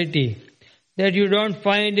greatest quality that you don't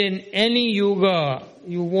find in any yuga.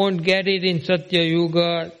 You won't get it in Satya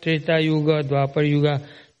Yuga, Treta Yuga, Dwapar Yuga.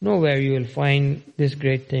 Nowhere you will find this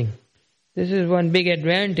great thing. This is one big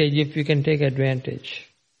advantage if you can take advantage.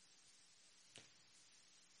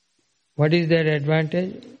 What is that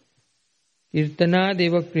advantage? Kirtana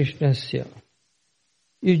Deva Krishnasya.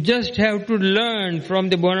 You just have to learn from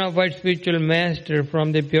the bona fide spiritual master,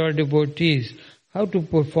 from the pure devotees, how to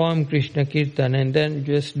perform Krishna Kirtan, and then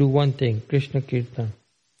just do one thing, Krishna Kirtan.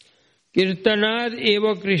 Kirtanad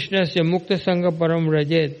eva Krishnasya mukta sangha param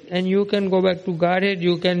rajet. And you can go back to Godhead,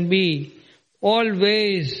 you can be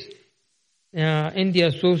always in the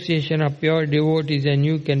association of pure devotees, and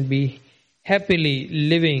you can be happily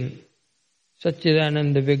living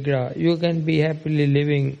Satchidananda Vigraha. You can be happily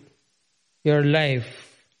living your life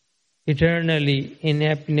eternally in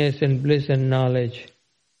happiness and bliss and knowledge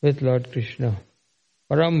with Lord Krishna.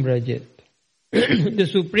 Param Rajit. The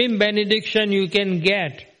supreme benediction you can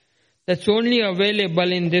get, that's only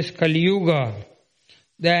available in this Kali Yuga,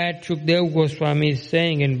 that Shukdev Goswami is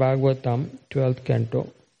saying in Bhagavatam, 12th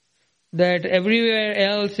canto, that everywhere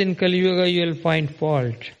else in Kali Yuga you will find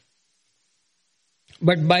fault.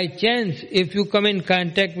 But by chance, if you come in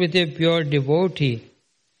contact with a pure devotee,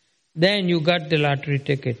 then you got the lottery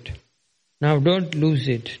ticket. Now don't lose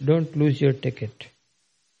it. Don't lose your ticket.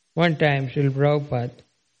 One time, Srila Prabhupada,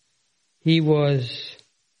 he was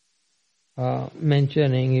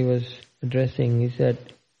addressing, he said,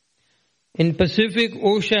 in Pacific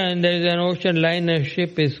Ocean, there is an ocean liner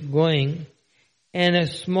ship is going, and a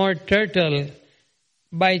small turtle,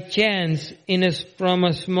 by chance, from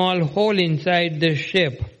a small hole inside the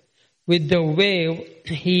ship, with the wave,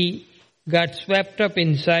 he got swept up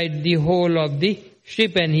inside the hole of the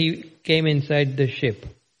ship and he came inside the ship.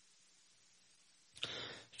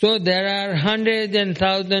 So there are hundreds and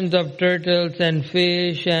thousands of turtles and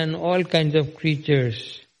fish and all kinds of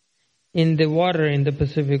creatures in the water in the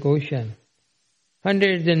Pacific Ocean.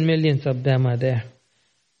 Hundreds and millions of them are there.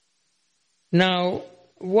 Now,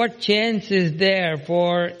 what chance is there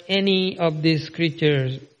for any of these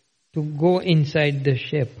creatures to go inside the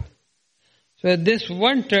ship? So this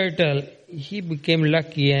one turtle, he became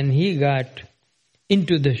lucky and he got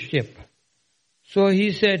into the ship. So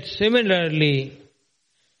he said, similarly,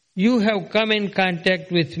 you have come in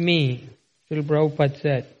contact with me, Srila Prabhupada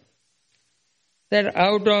said, that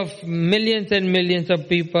out of millions and millions of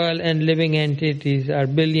people and living entities are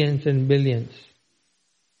billions and billions.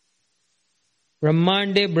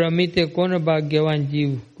 Brahmande Brahmite Kona Bhagyavan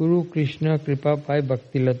Jeev Guru Krishna Kripa Pai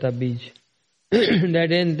Bhakti Lata Bij.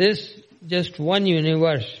 That in this just one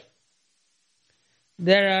universe,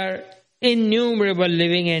 there are innumerable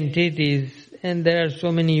living entities and there are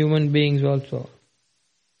so many human beings also.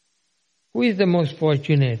 Who is the most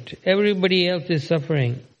fortunate? Everybody else is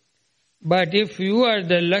suffering. But if you are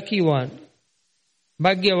the lucky one,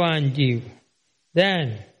 Bhagyavan Jeev,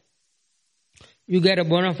 then you get a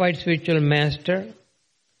bona fide spiritual master,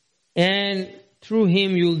 and through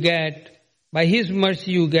him you get, by his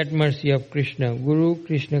mercy you get mercy of Krishna, Guru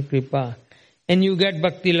Krishna Kripa, and you get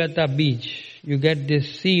Bhakti Lata Bij, you get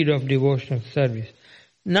this seed of devotional service.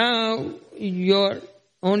 Now, your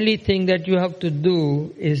only thing that you have to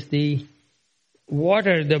do is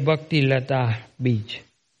water the Bhakti Lata Bij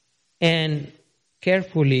and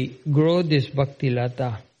carefully grow this Bhakti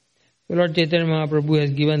Lata. So Lord Chaitanya Mahaprabhu has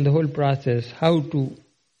given the whole process, how to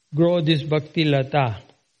grow this Bhakti Lata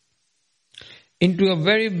into a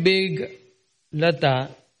very big Lata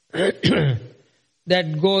that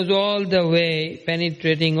that goes all the way,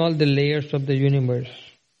 penetrating all the layers of the universe.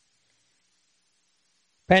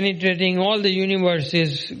 Penetrating all the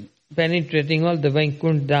universes, penetrating all the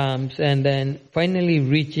Vaikuntha Dhams, and then finally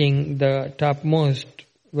reaching the topmost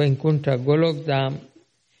Vaikuntha Golok Dham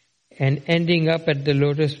and ending up at the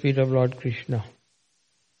lotus feet of Lord Krishna.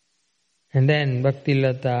 And then Bhakti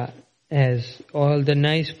Lata has all the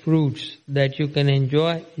nice fruits that you can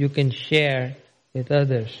enjoy, you can share with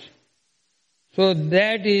others. So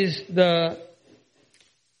that is the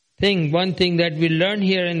thing, one thing that we learn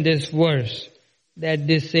here in this verse, that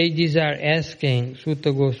the sages are asking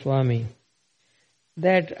Sutta Goswami,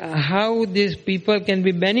 that how these people can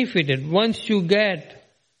be benefited. Once you get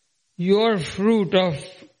your fruit of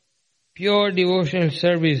pure devotional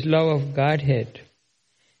service, love of Godhead,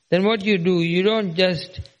 then what you do, you don't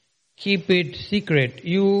just keep it secret.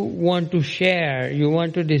 You want to share, you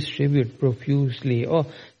want to distribute profusely. Oh,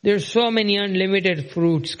 there's so many unlimited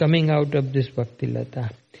fruits coming out of this Bhakti Lata.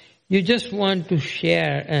 You just want to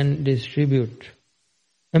share and distribute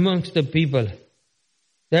amongst the people.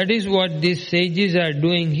 That is what these sages are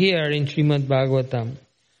doing here in Srimad Bhagavatam.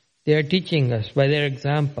 They are teaching us by their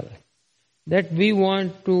example that we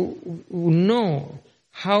want to know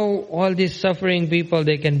how all these suffering people,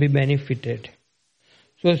 they can be benefited.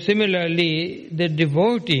 So similarly, the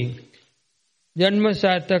devotee, Janma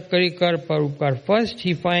Sarthak Karikar Parupar, first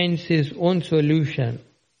he finds his own solution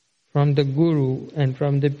from the Guru and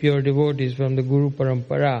from the pure devotees, from the Guru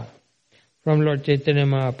Parampara, from Lord Chaitanya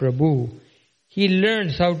Mahaprabhu. He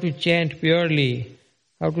learns how to chant purely,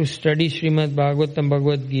 how to study Srimad Bhagavatam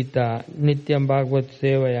Bhagavad Gita, Nityam Bhagavat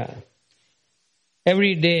Sevaya.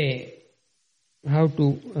 Every day, how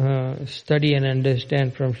to study and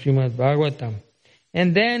understand from Srimad Bhagavatam.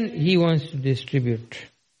 And then he wants to distribute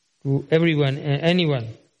to everyone, anyone.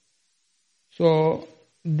 So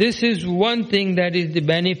this is one thing that is the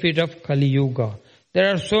benefit of Kali Yuga.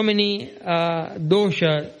 There are so many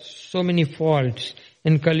doshas, so many faults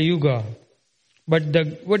in Kali Yuga. But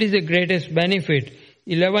what is the greatest benefit?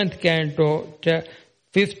 11th canto,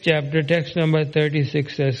 5th chapter, text number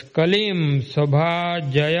 36 says, Kalim Sabha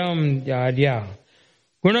Jayam Jarya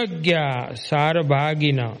Gunagya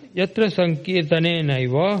Sarabhagina Yatra Sankirtane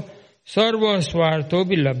Naiva Sarva Swartho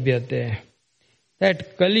Bilabhyate.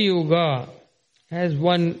 That Kali Yuga has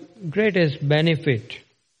one greatest benefit,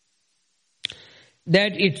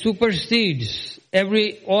 that it supersedes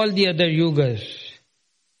all the other yugas.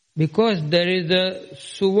 Because there is a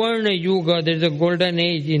Suvarna Yuga, there is a golden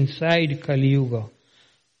age inside Kali Yuga.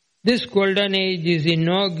 This golden age is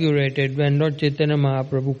inaugurated when Lord Chaitanya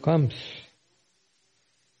Mahaprabhu comes.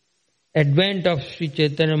 Advent of Sri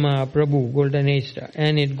Chaitanya Mahaprabhu, golden age,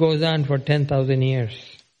 and it goes on for 10,000 years.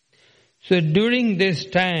 So during this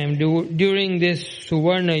time, during this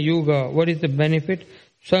Suvarna Yuga, what is the benefit?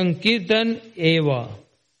 Sankirtan Eva.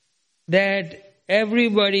 That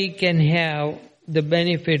everybody can have the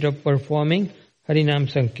benefit of performing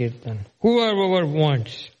Harinam Sankirtan. Whoever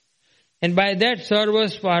wants. And by that, Sarva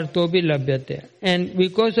Swarthobi Labhyate. And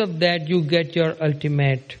because of that, you get your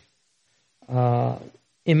ultimate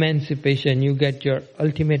emancipation. You get your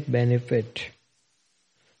ultimate benefit.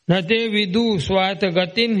 Nate vidu swata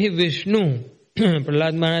gatim hi Vishnu.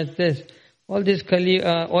 Prahlad Maharaj says, all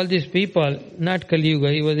these people, not Kali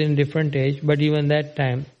Yuga, he was in a different age, but even that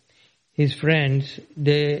time, his friends,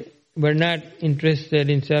 they were not interested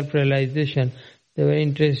in self-realization. They were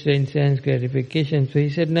interested in sense gratification. So he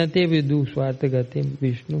said, Nate vidu swata gatim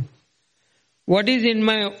Vishnu. What is in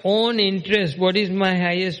my own interest? What is my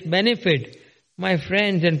highest benefit? My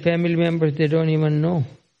friends and family members, they don't even know.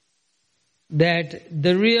 That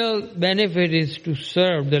the real benefit is to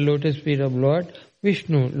serve the lotus feet of Lord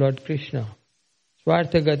Vishnu, Lord Krishna.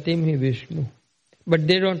 Swartha gatim hi Vishnu. But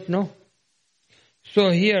they don't know. So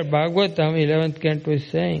here Bhagavatam 11th canto is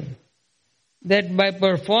saying that by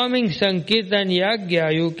performing Sankirtan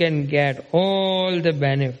Yagya, you can get all the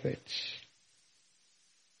benefits.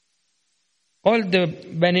 All the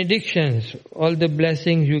benedictions, all the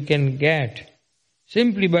blessings you can get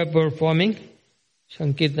simply by performing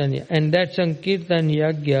Sankirtan Yagya. And that Sankirtan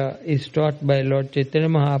Yagya is taught by Lord Chaitanya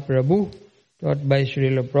Mahaprabhu, taught by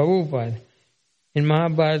Srila Prabhupada. In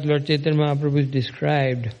Mahabharata, Lord Chaitanya Mahaprabhu is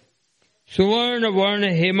described, Suvarna Varna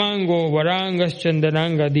Hemango Varangas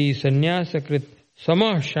Chandanangadi Sanyasakrit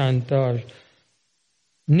Samah Shantar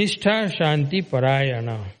Nishtha Shanti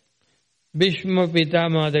Parayana. Bhishma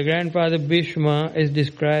Pitama, the grandfather Bhishma, is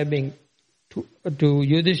describing to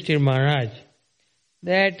Yudhishthira Maharaj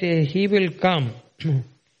that he will come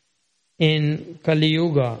in Kali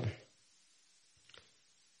Yuga,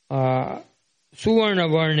 Suvarna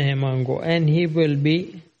Varna Hemango, and he will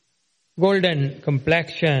be golden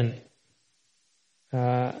complexion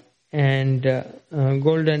and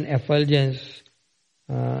golden effulgence,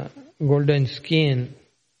 golden skin.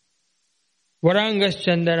 Varangas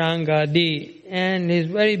Chandarangadi, and he's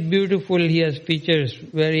very beautiful. He has features,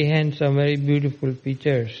 very handsome, very beautiful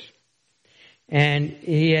features. And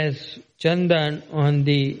he has chandan on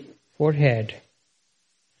the forehead.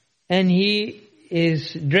 And he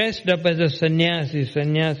is dressed up as a sannyasi.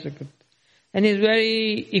 And he's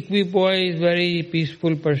very equipoised, very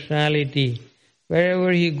peaceful personality.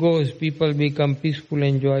 Wherever he goes, people become peaceful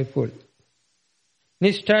and joyful.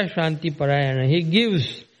 Nishtha Shanti Parayana. He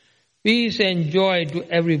gives peace and joy to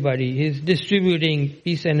everybody. He is distributing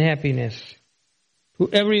peace and happiness to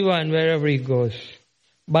everyone wherever he goes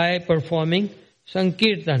by performing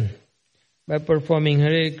Sankirtan, by performing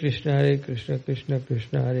Hare Krishna, Krishna Krishna,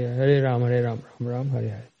 Hare Ram, Ram Ram, Hare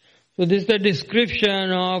Hare. So this is the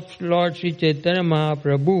description of Lord Sri Chaitanya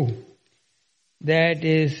Mahaprabhu. That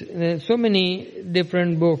is, so many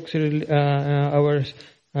different books, our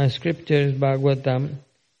scriptures, Bhagavatam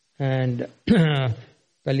and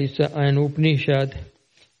Kalisa and Upanishad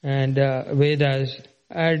and Vedas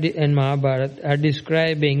and Mahabharata are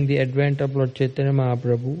describing the advent of Lord Chaitanya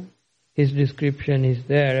Mahaprabhu. His description is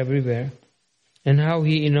there everywhere. And how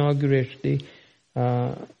he inaugurates the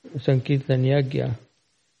Sankirtan Yajna.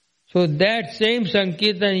 So that same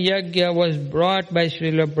Sankirtan Yajna was brought by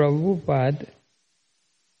Srila Prabhupada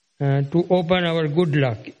to open our good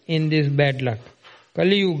luck in this bad luck.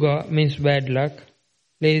 Kali Yuga means bad luck,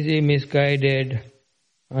 lazy, misguided,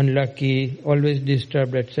 unlucky, always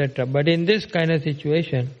disturbed, etc. But in this kind of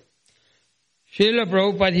situation, Srila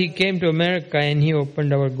Prabhupada, he came to America and he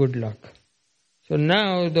opened our good luck. So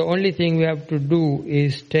now the only thing we have to do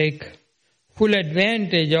is take full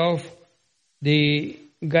advantage of the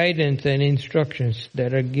guidance and instructions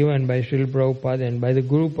that are given by Srila Prabhupada and by the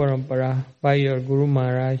Guru Parampara, by your Guru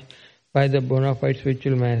Maharaj, by the bona fide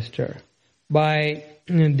spiritual master, by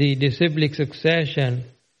the disciplic succession,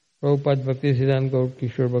 Prabhupada Bhakti Siddhanta Gaur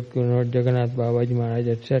Kishore Bhakti Vinod Jagannath Babaji Maharaj,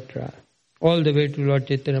 etc., all the way to Lord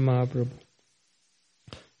Chaitanya Mahaprabhu.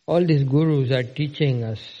 All these gurus are teaching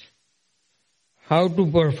us how to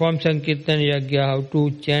perform Sankirtan Yajna, how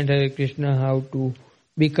to chant Hare Krishna, how to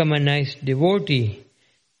become a nice devotee,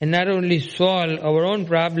 and not only solve our own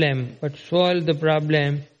problem, but solve the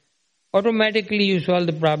problem. Automatically you solve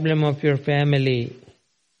the problem of your family.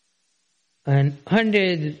 And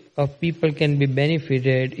hundreds of people can be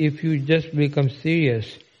benefited if you just become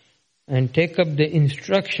serious and take up the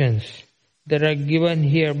instructions that are given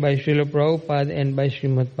here by Srila Prabhupada and by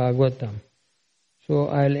Srimad Bhagavatam. So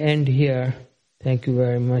I'll end here. Thank you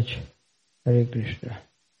very much. Hare Krishna.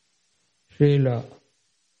 Srila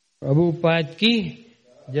Prabhupada ki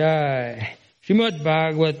Jai. Srimad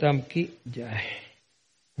Bhagavatam ki Jai.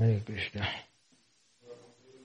 Hare Krishna.